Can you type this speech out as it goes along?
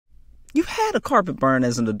You've had a carpet burn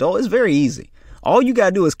as an adult. It's very easy. All you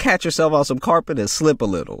gotta do is catch yourself on some carpet and slip a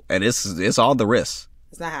little, and it's all the risks.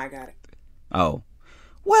 That's not how I got it. Oh.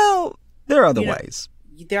 Well, there are other ways.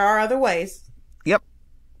 There are other ways. Yep.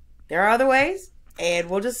 There are other ways, and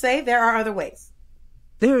we'll just say there are other ways.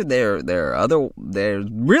 There's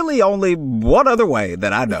really only one other way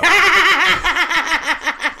that I know.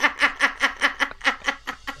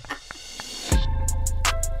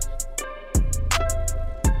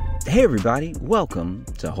 Hey everybody, welcome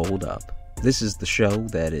to Hold Up. This is the show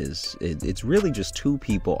that it's really just two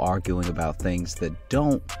people arguing about things that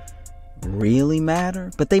don't really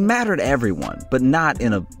matter, but they matter to everyone, but not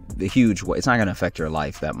in a huge way. It's not going to affect your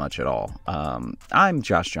life that much at all. I'm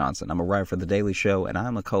Josh Johnson. I'm a writer for The Daily Show, and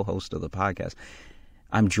I'm a co-host of the podcast.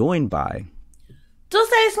 I'm joined by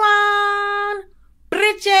Dulcé Sloan,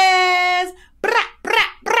 britches, bra, bra,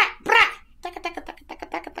 bra, bra.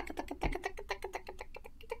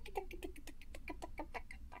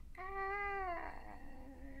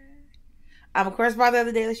 I'm a correspondent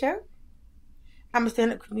of The Daily Show. I'm a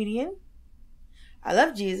stand-up comedian. I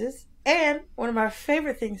love Jesus. And one of my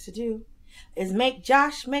favorite things to do is make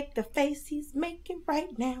Josh make the face he's making right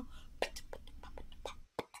now.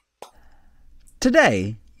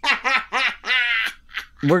 Today,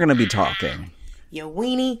 we're going to be talking. You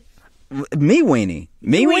weenie. Me weenie.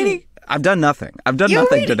 Me weenie? I've done nothing. I've done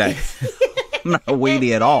nothing today. I'm not a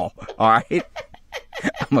weenie at all. All right?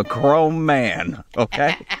 I'm a grown man.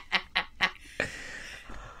 Okay?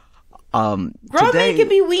 Grown men can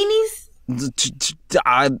be weenies?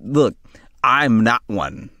 Look, I'm not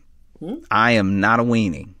one. I am not a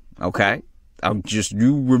weenie. Okay?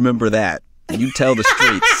 You remember that. You tell the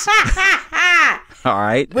streets. All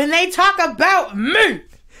right? When they talk about me.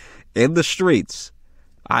 In the streets,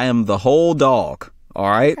 I am the whole dog. All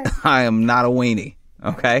right? Okay. I am not a weenie.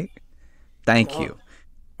 Okay? Thank you.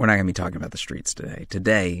 We're not going to be talking about the streets today.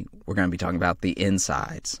 Today, we're going to be talking about the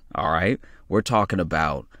insides. All right? We're talking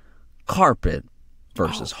about carpet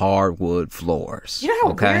versus hardwood floors. You know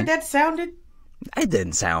how weird that sounded? It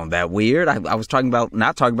didn't sound that weird. I was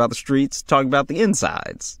not talking about the streets, talking about the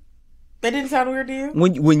insides. That didn't sound weird to you?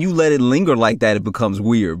 When you let it linger like that, it becomes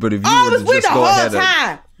weird. But if you were to just go ahead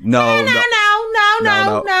and no.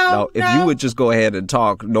 If you would just go ahead and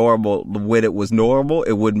talk normal when it was normal,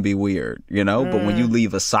 it wouldn't be weird, you know. But when you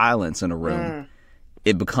leave a silence in a room,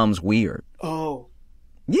 it becomes weird. Oh,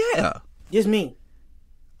 yeah, just me.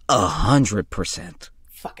 100%.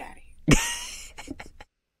 Fuck out of here.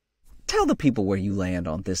 Tell the people where you land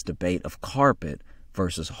on this debate of carpet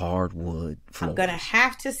versus hardwood floors. I'm gonna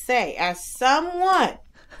have to say, as someone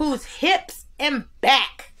whose hips and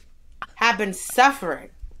back have been suffering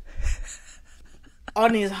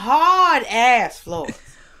on these hard ass floors.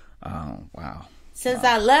 Oh, wow. Since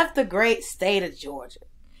I left the great state of Georgia.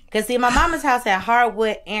 Because see, my mama's house had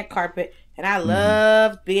hardwood and carpet, and I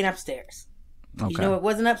loved being upstairs. Okay. You know what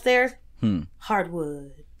wasn't upstairs?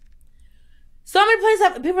 Hardwood. So many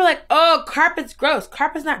places people are like, oh, carpet's gross.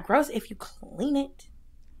 Carpet's not gross if you clean it.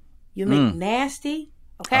 You make nasty.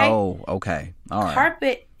 Okay? Oh, okay. All right.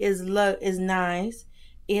 Carpet is nice.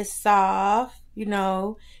 It's soft, you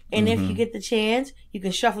know. And if you get the chance, you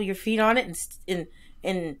can shuffle your feet on it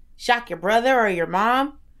and shock your brother or your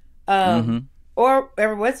mom. Or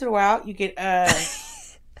every once in a while, you get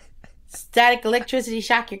static electricity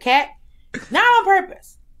shock your cat. Not on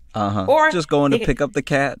purpose. Or just going to pick up the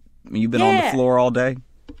cat. You've been on the floor all day.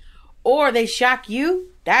 Or they shock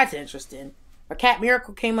you. That's interesting. A cat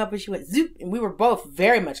Miracle came up and she went zoop, and we were both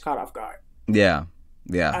very much caught off guard. Yeah.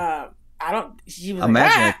 She was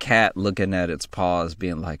imagine like, a cat looking at its paws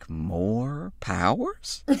being like, more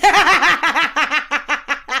powers? There's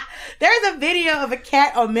a video of a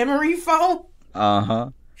cat on memory foam.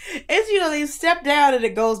 It's, they step down and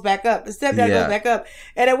it goes back up. The step down goes back up.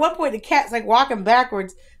 And at one point, the cat's like walking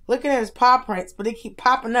backwards, looking at his paw prints, but they keep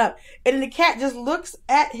popping up. And then the cat just looks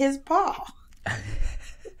at his paw.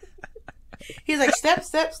 He's like, step,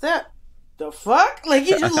 step, step. The fuck? Like, he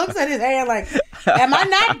just looks at his hand like, am I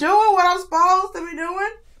not doing what I'm supposed to be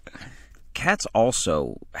doing? Cats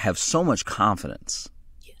also have so much confidence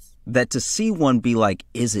that to see one be like,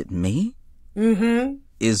 is it me?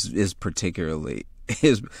 Is particularly...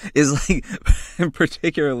 is like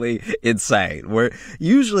particularly insane. Where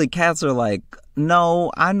usually cats are like,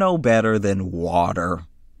 no, I know better than water.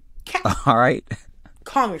 All right?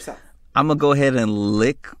 Calm yourself. I'm going to go ahead and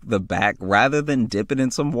lick the back rather than dip it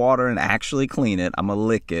in some water and actually clean it. I'm going to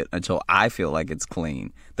lick it until I feel like it's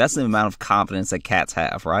clean. That's the amount of confidence that cats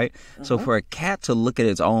have, right? So for a cat to look at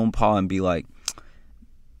its own paw and be like,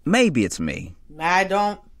 maybe it's me. I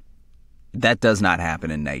don't. That does not happen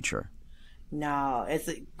in nature. No, it's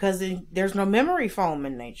because there's no memory foam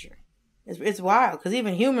in nature. It's wild because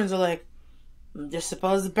even humans are like, I'm just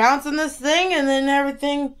supposed to bounce on this thing and then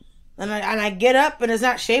everything, and I get up and it's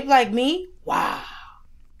not shaped like me. Wow.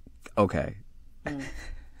 Okay.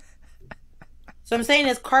 So I'm saying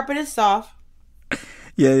this carpet is soft.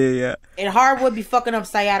 Yeah. And hardwood be fucking up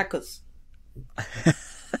sciaticas. I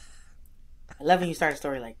love when you start a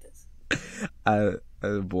story like this. I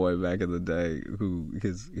had a boy back in the day who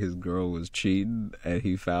his girl was cheating, and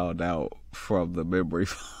he found out from the memory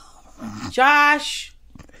foam. Josh.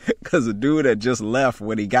 Because the dude had just left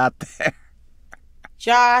when he got there.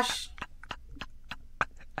 Josh.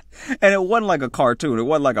 And it wasn't like a cartoon. It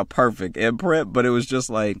wasn't like a perfect imprint, but it was just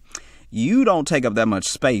like, you don't take up that much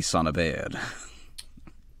space on a bed.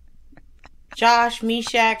 Josh,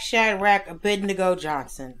 Meshach, Shadrach, Abednego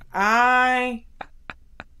Johnson. I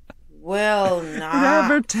will not. Did I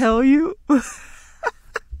ever tell you?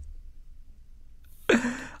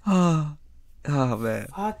 oh man.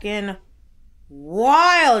 Fucking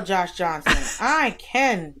wild, Josh Johnson.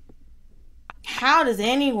 How does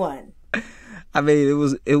anyone? I mean,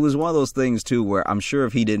 it was one of those things too where I'm sure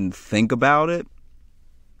if he didn't think about it,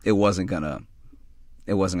 it wasn't gonna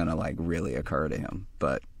like really occur to him.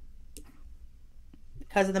 But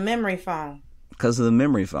because of the memory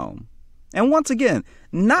foam. And once again,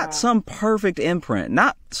 not some perfect imprint,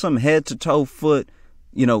 not some head to toe foot,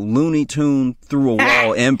 Looney Tune through a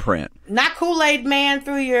wall imprint. Not Kool-Aid Man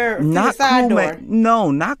through your side door.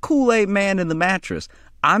 No, not Kool-Aid Man in the mattress.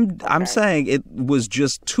 I'm saying it was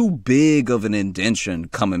just too big of an indention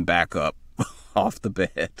coming back up off the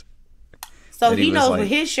bed. So he knows what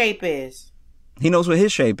his shape is. He knows what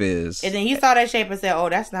his shape is. And then he saw that shape and said, "Oh,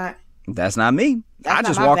 that's not me. I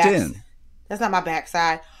just walked in. That's not my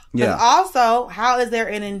backside." Yeah. Also, how is there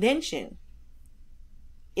an indention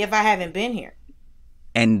if I haven't been here?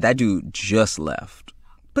 And that dude just left.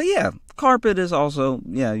 But yeah, carpet is also,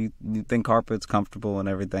 you think carpet's comfortable and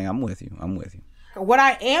everything. I'm with you. What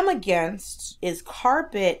I am against is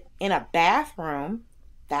carpet in a bathroom.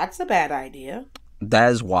 That's a bad idea.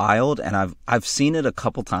 That is wild, and I've seen it a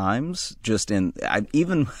couple times. This is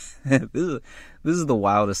the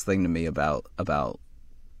wildest thing to me about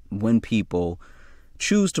when people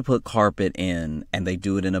choose to put carpet in and they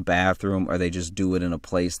do it in a bathroom or they just do it in a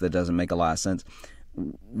place that doesn't make a lot of sense.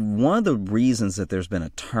 One of the reasons that there's been a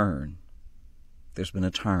turn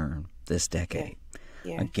this decade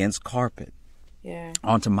against carpet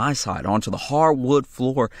onto my side, onto the hardwood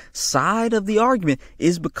floor side of the argument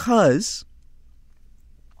is because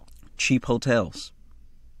cheap hotels,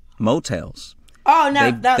 motels. Oh no,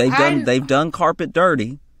 they've done carpet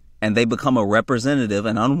dirty, and they become a representative,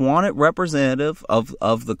 an unwanted representative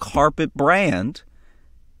of the carpet brand.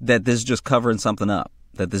 That this is just covering something up.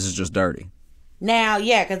 That this is just dirty. Now,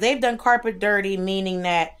 because they've done carpet dirty, meaning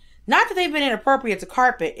that not that they've been inappropriate to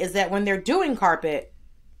carpet, is that when they're doing carpet,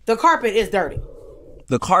 the carpet is dirty.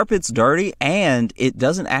 The carpet's dirty, and it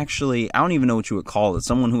doesn't actually, I don't even know what you would call it.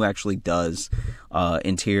 Someone who actually does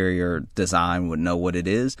interior design would know what it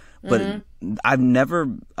is. But I've never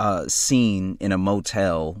seen in a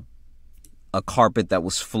motel a carpet that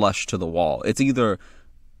was flush to the wall. It's either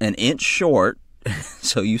an inch short,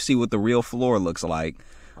 so you see what the real floor looks like,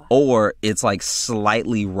 or it's like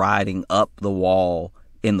slightly riding up the wall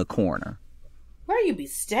in the corner. Where you be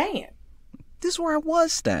staying? This is where I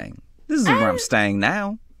was staying. This isn't where I'm staying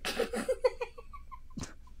now.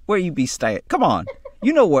 Where you be staying? Come on.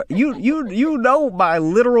 You know what? You know my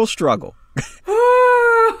literal struggle.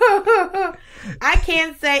 I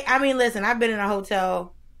can't say. I mean, listen. I've been in a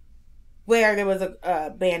hotel where there was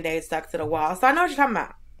a Band-Aid stuck to the wall, so I know what you're talking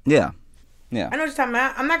about. Yeah. I know what you're talking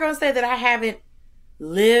about. I'm not going to say that I haven't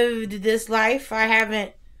lived this life. I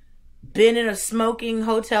haven't been in a smoking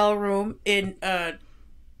hotel room in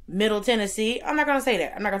Middle Tennessee. I'm not going to say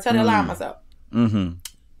that. I'm not going to tell that lie on myself. Mm-hmm.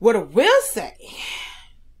 What I will say,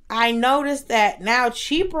 I noticed that now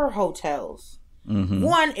cheaper hotels,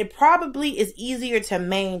 one, it probably is easier to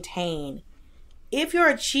maintain. If you're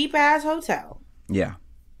a cheap-ass hotel,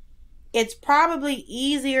 it's probably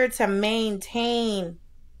easier to maintain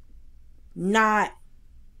not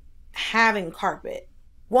having carpet.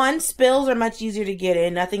 One, spills are much easier to get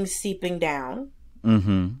in. Nothing's seeping down.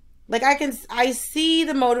 Like, I see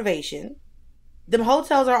the motivation. The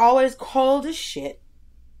hotels are always cold as shit.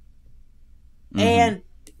 And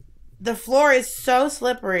the floor is so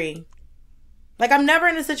slippery. Like, I'm never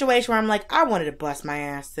in a situation where I'm like, I wanted to bust my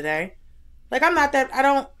ass today. Like, I'm not that, I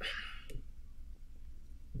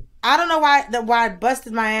don't know why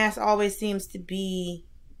busted my ass always seems to be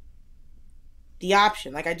the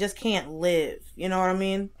option. Like, I just can't live. You know what I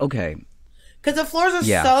mean? Okay. Because the floors are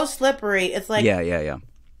so slippery. It's like, yeah.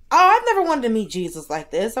 Oh, I've never wanted to meet Jesus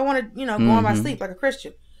like this. I want to, go on my sleep like a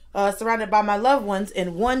Christian, surrounded by my loved ones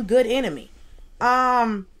and one good enemy.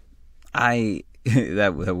 That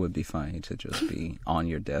would be funny to just be on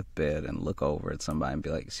your deathbed and look over at somebody and be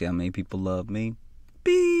like, see how many people love me?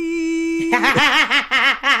 Beep.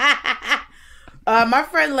 My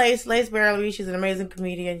friend Lace Barrelby, she's an amazing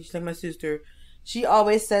comedian. She's like my sister. She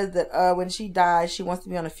always says that when she dies, she wants to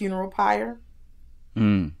be on a funeral pyre.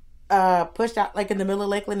 Pushed out like in the middle of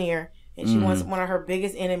Lake Lanier, and she wants one of her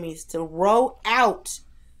biggest enemies to row out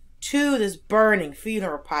to this burning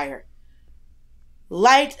funeral pyre,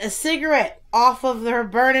 light a cigarette off of her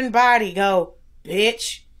burning body, go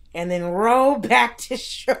bitch, and then row back to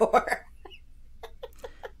shore.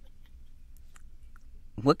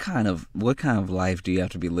 What kind of life do you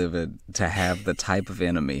have to be living to have the type of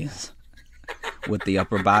enemies with the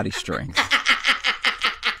upper body strength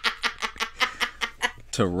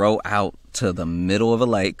to row out to the middle of a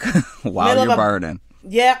lake while you're burning?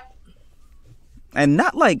 Yep. And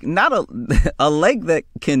not a lake that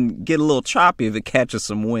can get a little choppy if it catches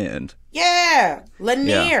some wind. Yeah.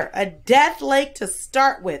 Lanier, a death lake to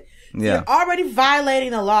start with. Yeah. You're already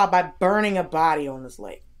violating the law by burning a body on this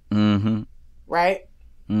lake. Mm-hmm. Right?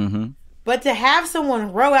 Mm-hmm. But to have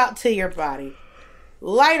someone row out to your body,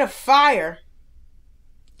 light a fire,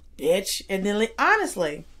 bitch, and then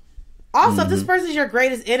honestly, also if this person's your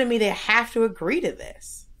greatest enemy, they have to agree to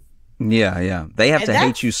this. Yeah. They have to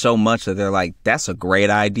hate you so much that they're like, that's a great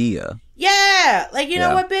idea. Yeah. Like, you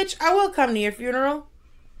know what, bitch? I will come to your funeral.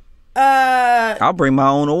 I'll bring my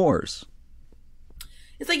own oars.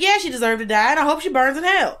 It's like, yeah, she deserved to die, and I hope she burns in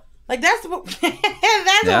hell. Like, that's what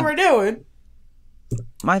what we're doing.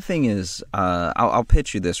 My thing is, I'll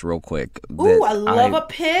pitch you this real quick. Ooh, I love a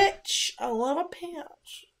pitch.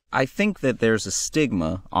 I think that there's a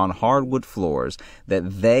stigma on hardwood floors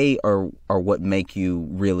that they are what make you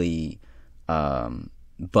really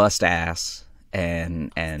bust ass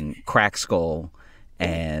and crack skull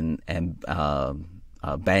and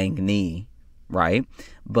bang knee, right?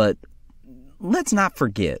 But let's not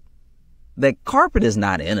forget that carpet is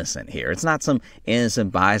not innocent here. It's not some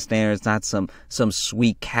innocent bystander. It's not some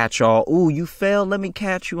sweet catch-all. Ooh, you fell. Let me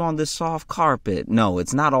catch you on this soft carpet. No,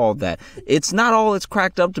 it's not all that. It's not all it's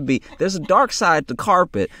cracked up to be. There's a dark side to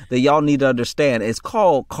carpet that y'all need to understand. It's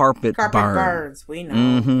called carpet burns. We know.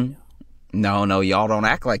 Mm-hmm. No, y'all don't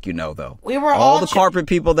act like you know, though. We were all the carpet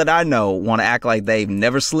people that I know want to act like they've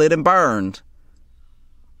never slid and burned.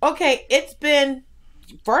 Okay,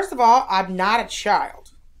 first of all, I'm not a child.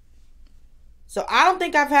 So I don't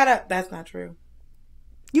think I've had that's not true.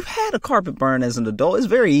 You've had a carpet burn as an adult. It's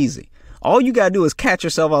very easy. All you gotta do is catch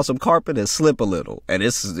yourself on some carpet and slip a little. And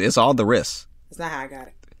it's all the risks. That's not how I got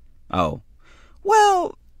it. Oh.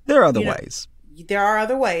 Well, there are other ways. There are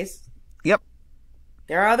other ways. Yep.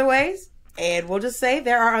 There are other ways. And we'll just say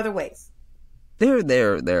there are other ways. There's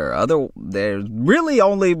really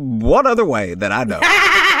only one other way that I know.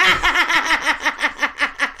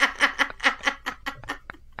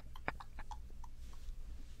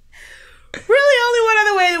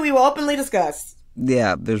 We will openly discuss.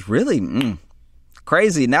 Yeah, there's really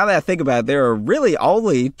crazy. Now that I think about it, there are really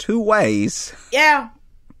only two ways. Yeah.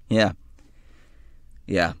 Yeah.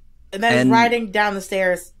 And that is riding down the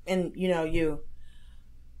stairs, and you're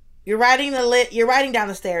riding down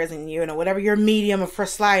the stairs, and whatever your medium for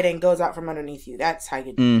sliding goes out from underneath you. That's how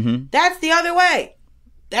you do. Mm-hmm. That's the other way.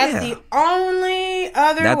 That's the only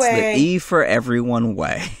other way. That's the E for everyone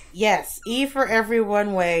way. Yes, E for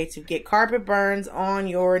everyone way to get carpet burns on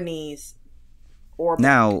your knees.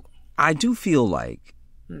 Now, I do feel like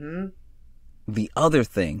the other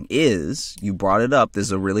thing is, you brought it up, this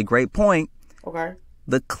is a really great point. Okay.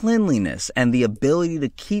 The cleanliness and the ability to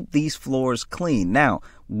keep these floors clean. Now,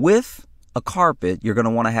 with a carpet, you're going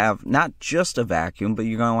to want to have not just a vacuum, but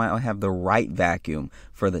you're going to want to have the right vacuum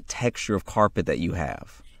for the texture of carpet that you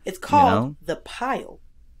have. It's called the pile.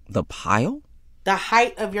 The pile? The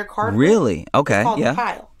height of your carpet. Really? Okay. It's called the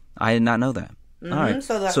pile. I did not know that. Mm-hmm. All right.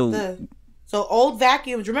 So old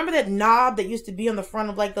vacuums. Remember that knob that used to be on the front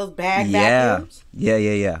of like those bag vacuums?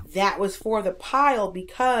 Yeah. That was for the pile,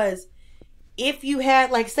 because if you had,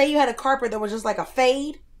 like, say you had a carpet that was just like a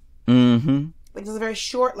fade. Mm-hmm. Like just a very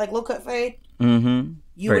short, like low cut fade. Mm-hmm.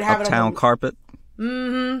 You very would have uptown carpet.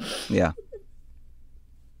 Mm-hmm. Yeah.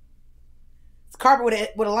 Carpet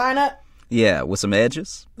with a line up. Yeah, with some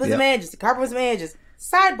edges. Some edges. The carpet with some edges.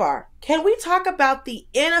 Sidebar. Can we talk about the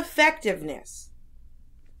ineffectiveness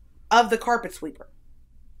of the carpet sweeper?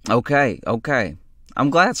 Okay. I'm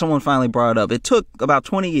glad someone finally brought it up. It took about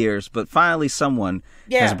 20 years, but finally someone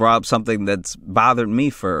has brought up something that's bothered me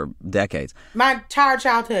for decades. My entire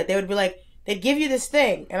childhood, they would be like, they'd give you this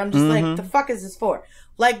thing, and I'm just like, the fuck is this for?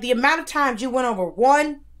 Like, the amount of times you went over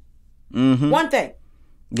one thing.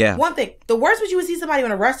 Yeah. One thing. The worst was you would see somebody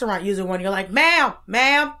in a restaurant using one, you're like, ma'am.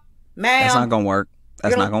 That's not going to work.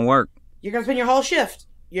 That's not going to work. You're going to spend your whole shift.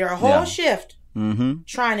 Shift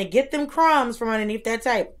trying to get them crumbs from underneath that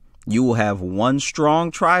table. You will have one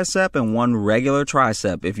strong tricep and one regular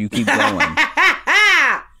tricep if you keep going.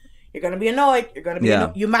 You're going to be annoyed. You're going to be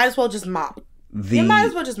annoyed. You might as well just mop.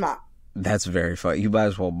 That's very funny. You might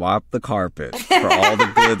as well mop the carpet for all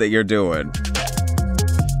the good that you're doing.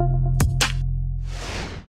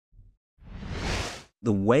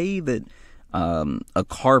 The way that a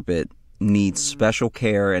carpet needs special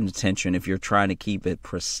care and attention if you're trying to keep it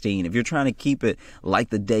pristine. If you're trying to keep it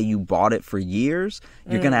like the day you bought it for years,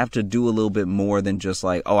 you're going to have to do a little bit more than just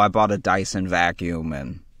like, oh, I bought a Dyson vacuum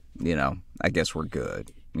and, I guess we're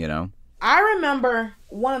good, I remember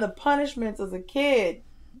one of the punishments as a kid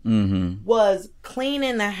was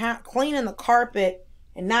cleaning the carpet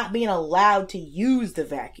and not being allowed to use the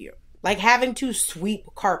vacuum. Like having to sweep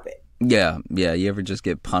carpet. Yeah. You ever just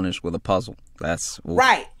get punished with a puzzle? That's... Oof.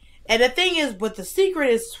 Right. And the thing is, what the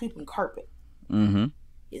secret is sweeping carpet.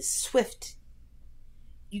 Is swift.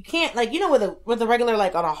 You can't, like, with a regular,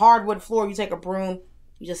 like, on a hardwood floor, you take a broom,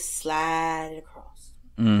 you just slide it across.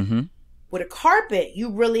 With a carpet,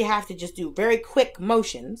 you really have to just do very quick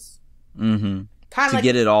motions. To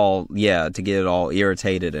get it all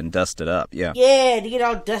irritated and dusted up. Yeah, to get it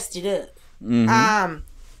all dusted up.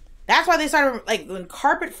 That's why they started, like, when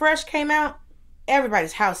Carpet Fresh came out,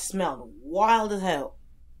 everybody's house smelled wild as hell.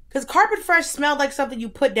 Because Carpet Fresh smelled like something you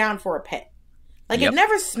put down for a pet. Like, it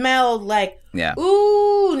never smelled like,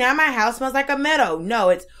 ooh, now my house smells like a meadow. No,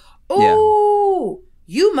 it's, ooh,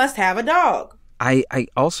 you must have a dog. I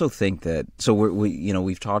also think that, so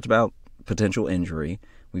we've talked about potential injury.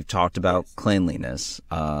 We've talked about cleanliness.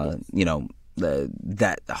 That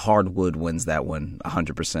hardwood wins that one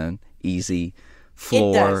 100%. Easy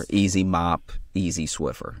floor, easy mop, easy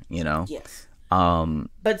Swiffer, Yes.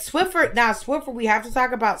 But Swiffer, we have to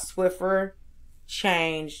talk about Swiffer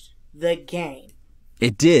changed the game.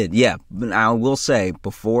 It did, yeah. But I will say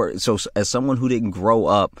as someone who didn't grow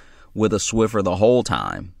up with a Swiffer the whole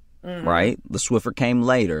time, right? The Swiffer came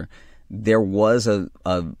later. There was a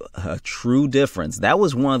true difference. That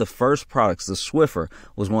was one of the first products. The Swiffer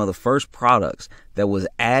was one of the first products that was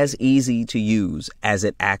as easy to use as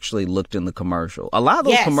it actually looked in the commercial. A lot of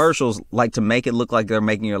those commercials like to make it look like they're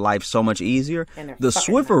making your life so much easier. The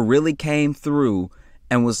Swiffer really came through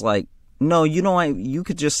and was like, no, you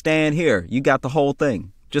could just stand here. You got the whole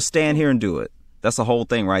thing. Just stand here and do it. That's the whole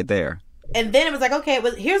thing right there. And then it was like, okay,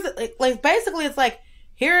 basically it's like,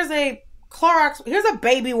 here's a Clorox, here's a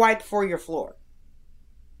baby wipe for your floor.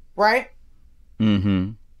 Right?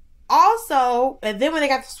 Also, and then when they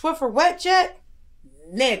got the Swiffer Wet Jet,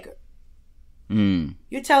 nigga.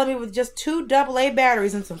 You're telling me with just 2 AA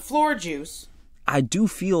batteries and some floor juice. I do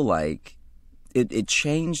feel like it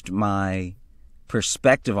changed my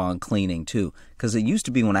perspective on cleaning too. Because it used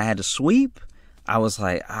to be when I had to sweep, I was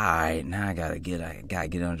like, all right, now I gotta get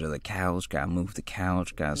under the couch, gotta move the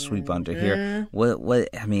couch, gotta sweep under here. What?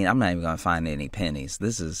 I mean, I'm not even gonna find any pennies.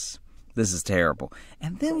 This is terrible.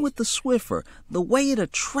 And then with the Swiffer, the way it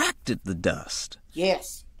attracted the dust.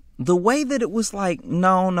 Yes. The way that it was like,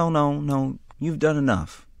 no, you've done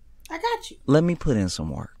enough. I got you. Let me put in some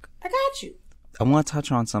work. I got you. I want to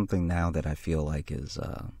touch on something now that I feel like is,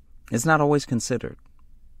 it's not always considered.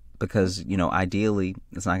 Because, ideally,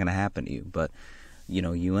 it's not going to happen to you. But,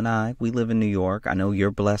 you and I, we live in New York. I know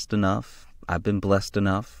you're blessed enough. I've been blessed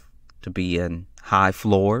enough to be in high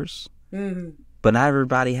floors. But not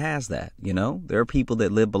everybody has that, There are people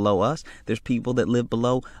that live below us. There's people that live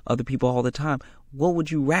below other people all the time. What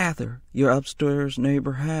would you rather your upstairs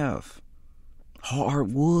neighbor have?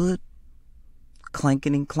 Hardwood?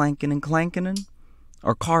 Clanking and clanking and clanking?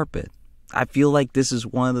 Or carpet? I feel like this is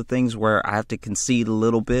one of the things where I have to concede a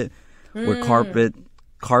little bit, where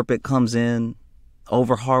carpet comes in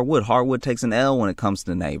over hardwood. Hardwood takes an L when it comes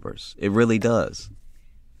to neighbors. It really does.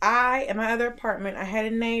 In my other apartment, I had a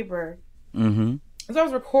neighbor. So I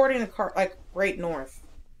was recording the car, like, right north.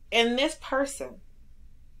 And this person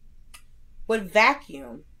would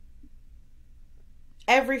vacuum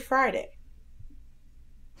every Friday.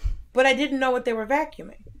 But I didn't know what they were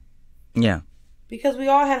vacuuming. Yeah. Because we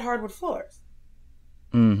all had hardwood floors.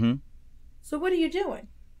 So what are you doing?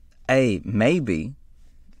 Hey, maybe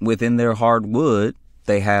within their hardwood,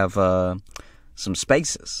 they have some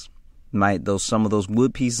spaces. Some of those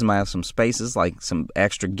wood pieces might have some spaces, like some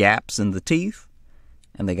extra gaps in the teeth,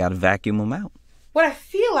 and they got to vacuum them out. What I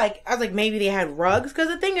feel like, I was like, maybe they had rugs, because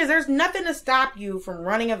the thing is, there's nothing to stop you from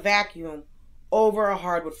running a vacuum over a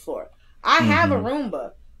hardwood floor. I have a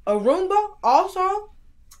Roomba. A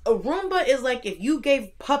Roomba is like if you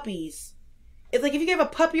gave puppies, it's like if you gave a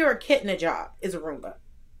puppy or a kitten a job, is a Roomba.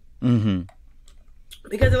 Mm-hmm.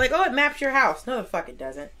 Because they're like, oh, it maps your house. No, the fuck it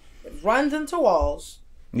doesn't. It runs into walls.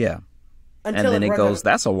 Yeah. And then it goes,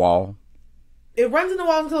 that's a wall. It runs into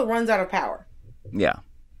walls until it runs out of power. Yeah.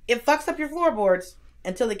 It fucks up your floorboards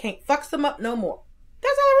until it can't fucks them up no more.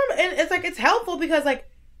 That's all I remember. And it's like, it's helpful because, like,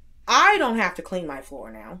 I don't have to clean my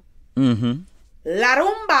floor now. Mm-hmm. La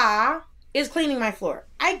Roomba is cleaning my floor.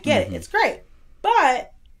 I get it. It's great.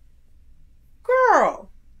 But, girl,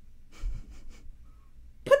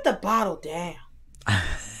 put the bottle down.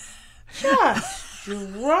 Just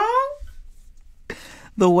wrong.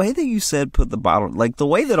 The way that you said put the bottle, like the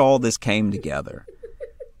way that all this came together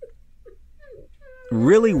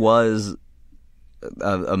really was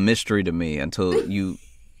a mystery to me until you,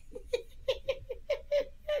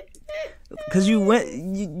 because you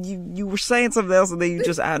were saying something else and then you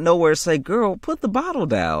just out of nowhere say, girl, put the bottle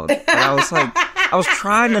down. And I was like, I was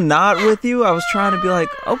trying to nod with you. I was trying to be like,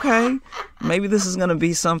 okay, maybe this is going to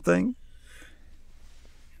be something.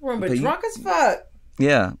 Roomba drunk as fuck.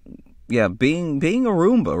 Yeah. Yeah, being a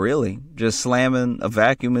Roomba, really. Just slamming a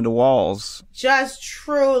vacuum into walls. Just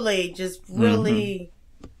really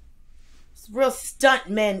real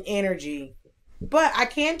stuntman energy. But I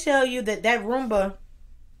can tell you that Roomba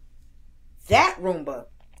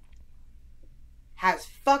has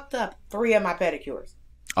fucked up 3 of my pedicures.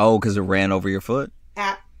 Oh, because it ran over your foot?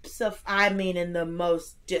 In the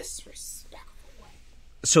most disrespectful way.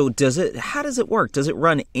 So how does it work? Does it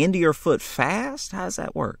run into your foot fast? How does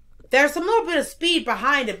that work? There's some little bit of speed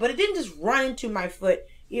behind it, but it didn't just run into my foot.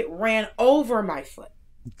 It ran over my foot.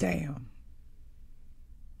 Damn.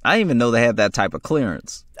 I didn't even know they had that type of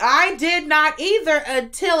clearance. I did not either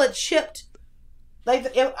until it chipped.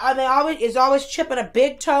 It's always chipping a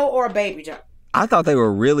big toe or a baby toe. I thought they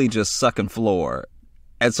were really just sucking floor.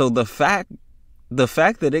 And so the fact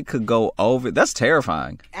that it could go over, that's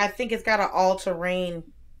terrifying. I think it's got an all-terrain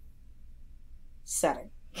setting.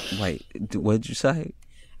 Wait, what did you say?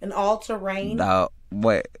 An all-terrain? No,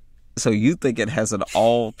 wait. So you think it has an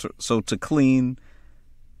so to clean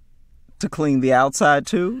the outside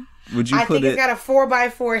too? Would you I think it's got a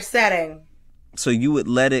 4x4 setting. So you would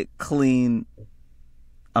let it clean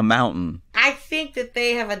a mountain? I think that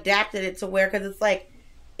they have adapted it to where, because it's like,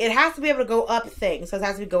 it has to be able to go up things. So it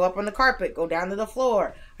has to go up on the carpet, go down to the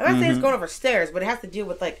floor. I'm not saying it's going over stairs, but it has to deal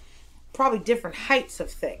with, like, probably different heights of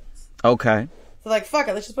things. Okay. So, like, fuck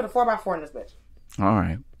it. Let's just put a 4x4 in this bitch. All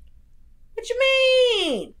right. What you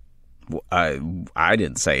mean? I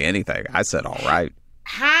didn't say anything. I said all right.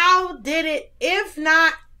 How did it? If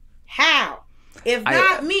not, how? If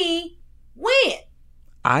not me, when?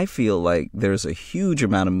 I feel like there's a huge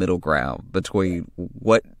amount of middle ground between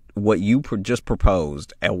what you just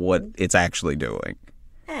proposed and what it's actually doing.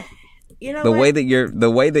 You know the way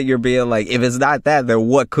that you're being like, if it's not that, then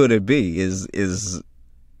what could it be? Is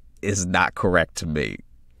not correct to me.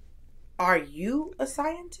 Are you a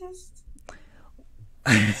scientist?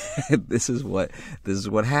 This is what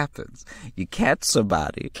happens. You catch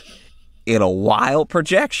somebody in a wild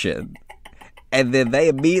projection, and then they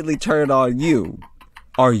immediately turn on you.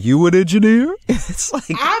 Are you an engineer? It's like,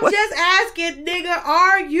 I'm just asking, nigga,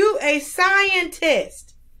 are you a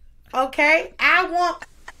scientist? Okay? I want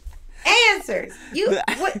answers.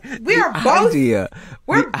 We're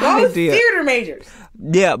both theater majors.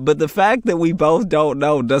 Yeah, but the fact that we both don't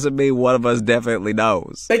know doesn't mean one of us definitely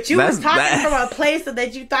knows. But you was talking from a place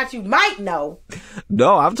that you thought you might know.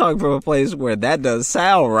 No, I'm talking from a place where that doesn't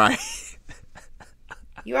sound right.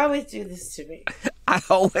 You always do this to me. I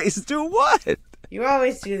always do what? You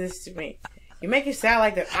always do this to me. You make it sound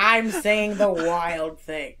like that I'm saying the wild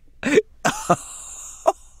thing.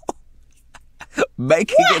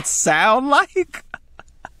 Making it sound like?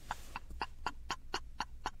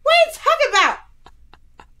 What are you talking about?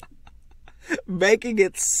 Making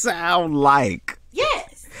it sound like.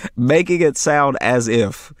 Yes. Making it sound as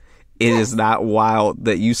if it is not wild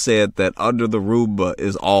that you said that under the Roomba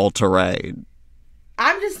is all terrain.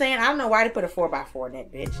 I'm just saying, I don't know why they put a 4x4 in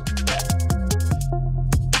that bitch.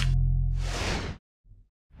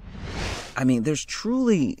 I mean, there's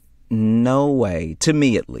truly no way, to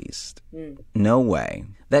me at least, no way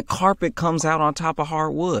that carpet comes out on top of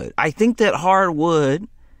hardwood. I think that hardwood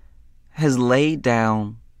has laid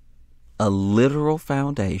down a literal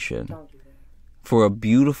foundation for a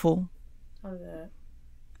beautiful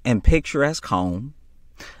and picturesque home.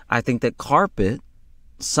 I think that carpet,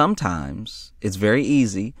 sometimes it's very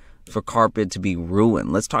easy for carpet to be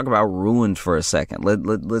ruined. Let's talk about ruined for a second.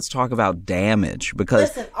 Let's talk about damage,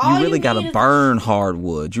 because you really got to burn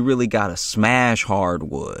hardwood. You really got to smash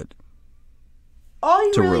hardwood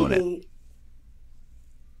to ruin it.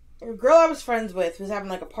 A girl I was friends with was having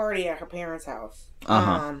like a party at her parents' house.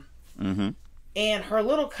 And her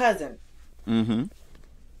little cousin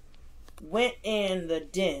went in the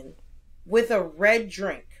den with a red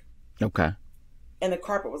drink. Okay. And the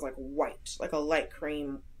carpet was like white, like a light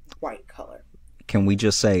cream white color. Can we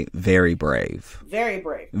just say very brave? Very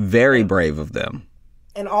brave. Very brave of them.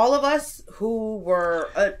 And all of us who were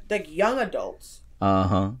like young adults,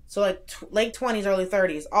 so like late 20s, early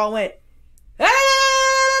 30s, all went,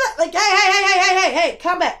 like, hey,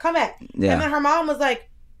 come back. Yeah. And then her mom was like,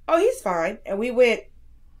 oh, he's fine. And we went,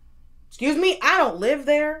 excuse me, I don't live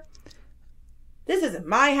there. This isn't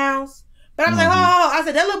my house. But I was like, oh, I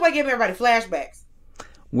said, that little boy gave everybody flashbacks.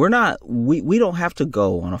 We don't have to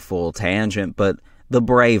go on a full tangent, but the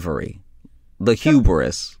bravery, the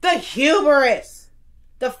hubris. The hubris.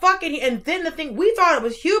 The fucking, and then the thing, we thought it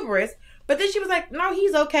was hubris, but then she was like, no,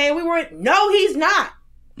 he's okay. And we were, no, he's not.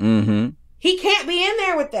 He can't be in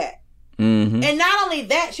there with that. And not only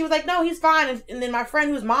that, she was like, no, he's fine. And then my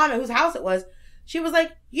friend whose mom and whose house it was, she was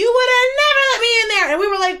like, you would have never let me in there. And we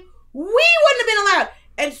were like, we wouldn't have been allowed.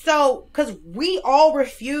 And so, because we all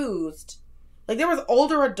refused, like there was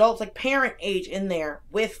older adults, like parent age in there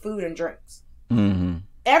with food and drinks.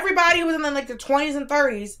 Everybody who was in like their 20s and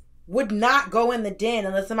 30s would not go in the den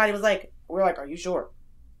unless somebody was like, we're like, are you sure?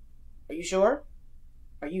 Are you sure?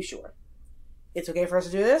 Are you sure? It's okay for us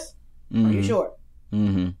to do this? Are you sure?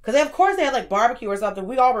 Because of course they had like barbecue or something.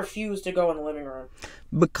 We all refused to go in the living room.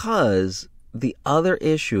 Because the other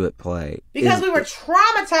issue at play because we were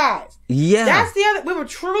traumatized. Yeah. That's the other. We were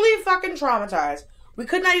truly fucking traumatized. We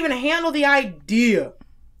could not even handle the idea.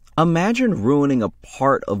 Imagine ruining a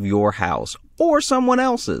part of your house or someone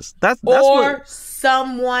else's. That's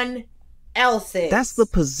someone else's. That's the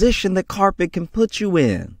position that carpet can put you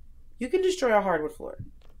in. You can destroy a hardwood floor.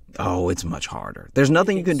 Oh, it's much harder. There's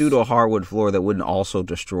nothing you can do to a hardwood floor that wouldn't also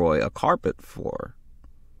destroy a carpet floor.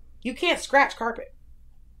 You can't scratch carpet.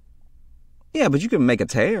 Yeah, but you can make a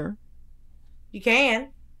tear. You can.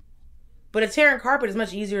 But a tear in carpet is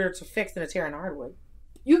much easier to fix than a tear in hardwood.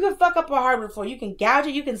 You can fuck up a hardwood floor. You can gouge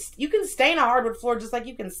it. You can stain a hardwood floor just like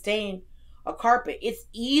you can stain a carpet. It's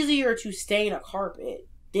easier to stain a carpet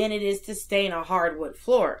than it is to stain a hardwood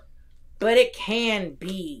floor. But it can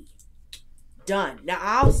be done. Now,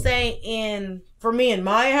 I'll say for me in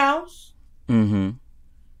my house,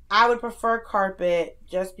 I would prefer carpet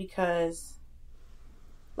just because,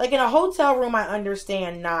 like in a hotel room, I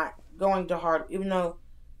understand not going to hard, even though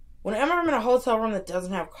whenever I'm in a hotel room that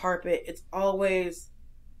doesn't have carpet, it's always,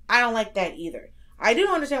 I don't like that either. I do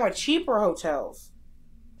understand why cheaper hotels,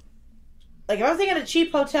 like if I'm staying at a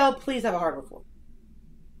cheap hotel, please have a hardwood floor.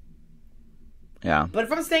 Yeah. But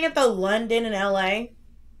if I'm staying at the London in LA,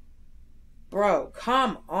 bro,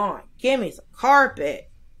 come on. Give me some carpet.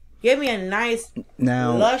 Give me a nice,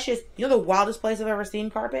 luscious, you know the wildest place I've ever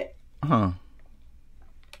seen carpet? Huh.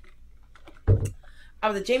 I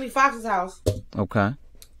was at Jamie Foxx's house. Okay.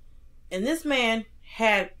 And this man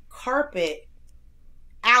had carpet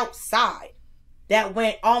outside that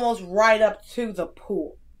went almost right up to the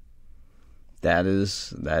pool. That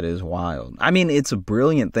is wild. I mean, it's a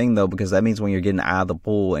brilliant thing, though, because that means when you're getting out of the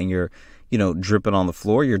pool and you're, dripping on the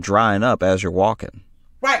floor, you're drying up as you're walking.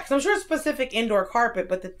 Right, because I'm sure it's specific indoor carpet,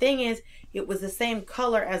 but the thing is, it was the same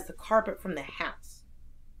color as the carpet from the house.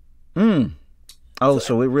 Oh,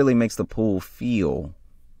 so it really makes the pool feel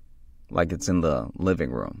like it's in the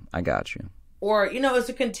living room. I got you. Or, it's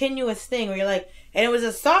a continuous thing where you're like, and it was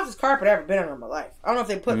the softest carpet I've ever been on in my life. I don't know if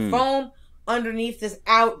they put foam underneath this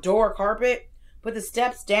outdoor carpet, but the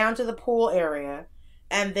steps down to the pool area,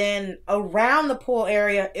 and then around the pool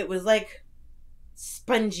area, it was like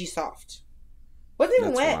spongy soft. Wasn't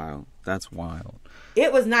even wet. Wild. That's wild.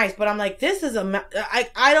 It was nice, but I'm like, this is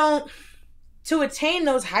I don't, to attain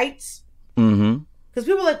those heights, because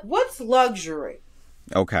people are like, what's luxury?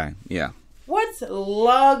 Okay, yeah. What's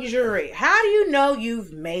luxury? How do you know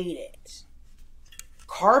you've made it?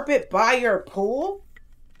 Carpet by your pool?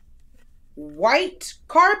 White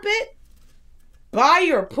carpet by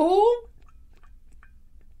your pool?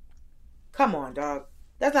 Come on, dog.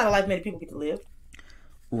 That's not a life many people get to live.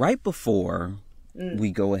 Right before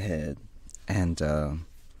we go ahead and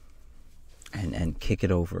kick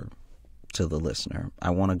it over to the listener. I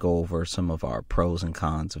want to go over some of our pros and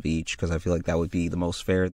cons of each because I feel like that would be the most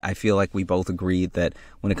fair. I feel like we both agreed that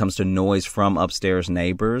when it comes to noise from upstairs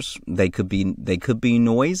neighbors, they could be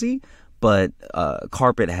noisy, but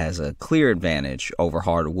carpet has a clear advantage over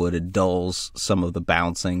hardwood. It dulls some of the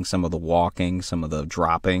bouncing, some of the walking, some of the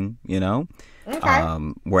dropping, you know?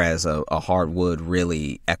 Okay. Whereas a hardwood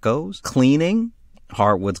really echoes. Cleaning,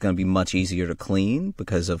 hardwood's going to be much easier to clean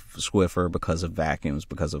because of Swiffer, because of vacuums,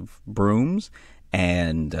 because of brooms.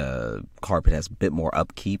 And carpet has a bit more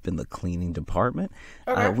upkeep in the cleaning department.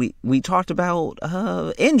 Okay. We talked about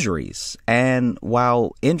injuries. And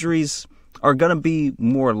while injuries are going to be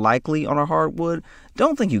more likely on a hardwood,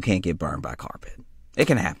 don't think you can't get burned by carpet. It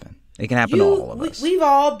can happen. It can happen to all of us. We've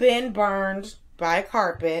all been burned by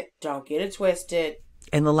carpet. Don't get it twisted.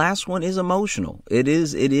 And the last one is emotional. It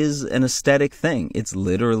is an aesthetic thing. It's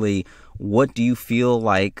literally, what do you feel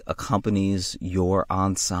like accompanies your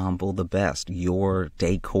ensemble the best, your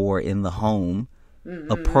decor in the home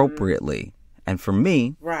appropriately. And for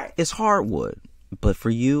me, it's hardwood. But for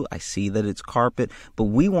you, I see that it's carpet. But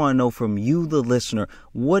we want to know from you, the listener,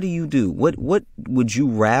 what do you do? What would you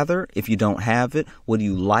rather if you don't have it? What do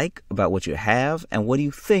you like about what you have? And what do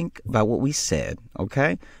you think about what we said?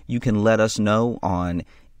 Okay? You can let us know on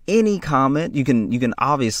any comment. You can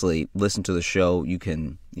obviously listen to the show. You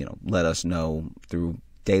can, let us know through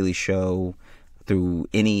Daily Show, through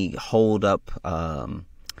any hold up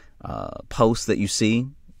post that you see.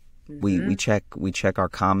 We check our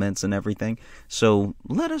comments and everything. So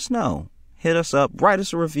let us know. Hit us up. Write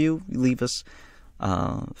us a review. Leave us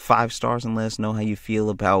 5 stars and let us know how you feel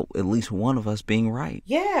about at least one of us being right.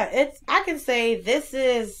 Yeah, I can say this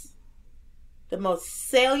is the most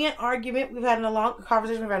salient argument we've had in a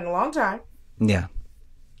conversation we've had in a long time. Yeah.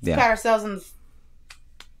 Pat ourselves in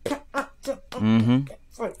for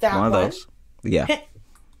that one. Of those. Yeah.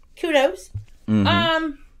 Kudos.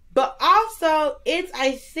 Mm-hmm. But also,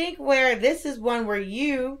 I think where this is one where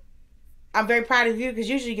I'm very proud of you because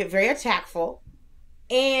usually you get very attackful.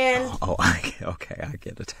 And. I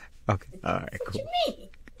get attacked. Okay. All right, cool. What you mean?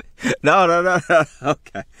 No.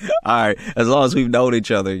 Okay. All right. As long as we've known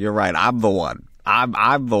each other, you're right. I'm the one.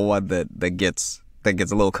 I'm the one that gets a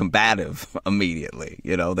little combative immediately,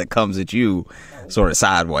 that comes at you sort of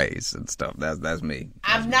sideways and stuff. That's me.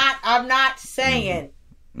 I'm not saying.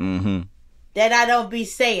 That I don't be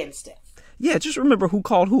saying stuff. Yeah, just remember who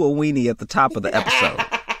called who a weenie at the top of the episode.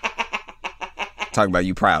 Talking about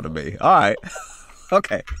you proud of me. All right.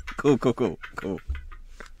 Okay. Cool.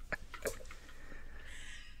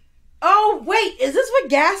 Oh, wait. Is this what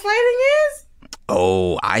gaslighting is?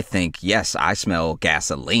 Oh, I think, yes, I smell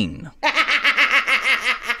gasoline.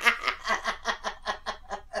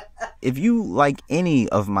 If you like any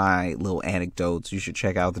of my little anecdotes, you should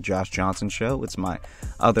check out The Josh Johnson Show. It's my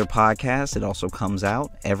other podcast. It also comes out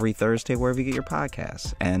every Thursday wherever you get your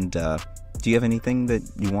podcasts. And do you have anything that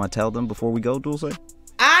you want to tell them before we go, Dulcé?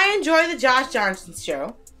 I enjoy The Josh Johnson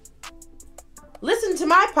Show. Listen to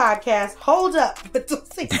my podcast, Hold Up with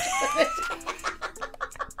Dulcé.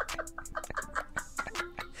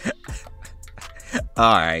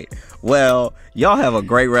 All right. Well, y'all have a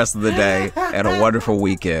great rest of the day and a wonderful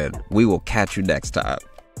weekend. We will catch you next time.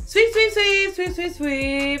 Sweep, sweep, sweep, sweep, sweep,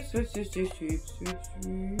 sweep, sweep, sweep, sweep, sweep, sweep,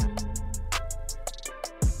 sweep.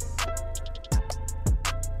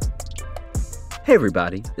 Hey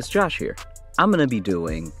everybody, it's Josh here. I'm going to be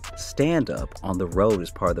doing stand-up on the road as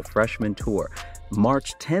part of the freshman tour.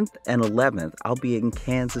 March 10th and 11th, I'll be in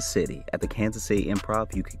Kansas City at the Kansas City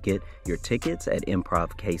Improv. You could get your tickets at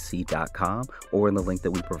improvkc.com or in the link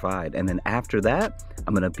that we provide. And then after that,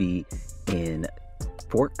 I'm going to be in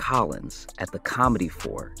Fort Collins at the Comedy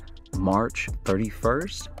Fort, March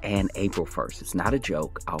 31st and April 1st. It's not a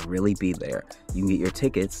joke. I'll really be there. You can get your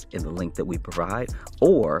tickets in the link that we provide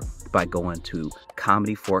or by going to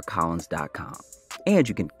comedyfortcollins.com. And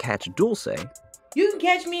you can catch Dulcé. You can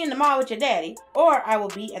catch me in the mall with your daddy, or I will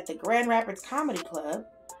be at the Grand Rapids Comedy Club,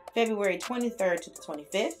 February 23rd to the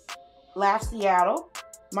 25th, Laugh Seattle,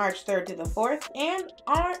 March 3rd to the 4th, and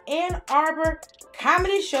our Ann Arbor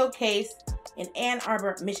Comedy Showcase in Ann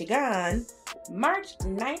Arbor, Michigan, March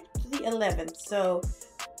 9th to the 11th. So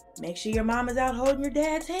make sure your mom is out holding your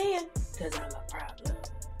dad's hand, because I'm a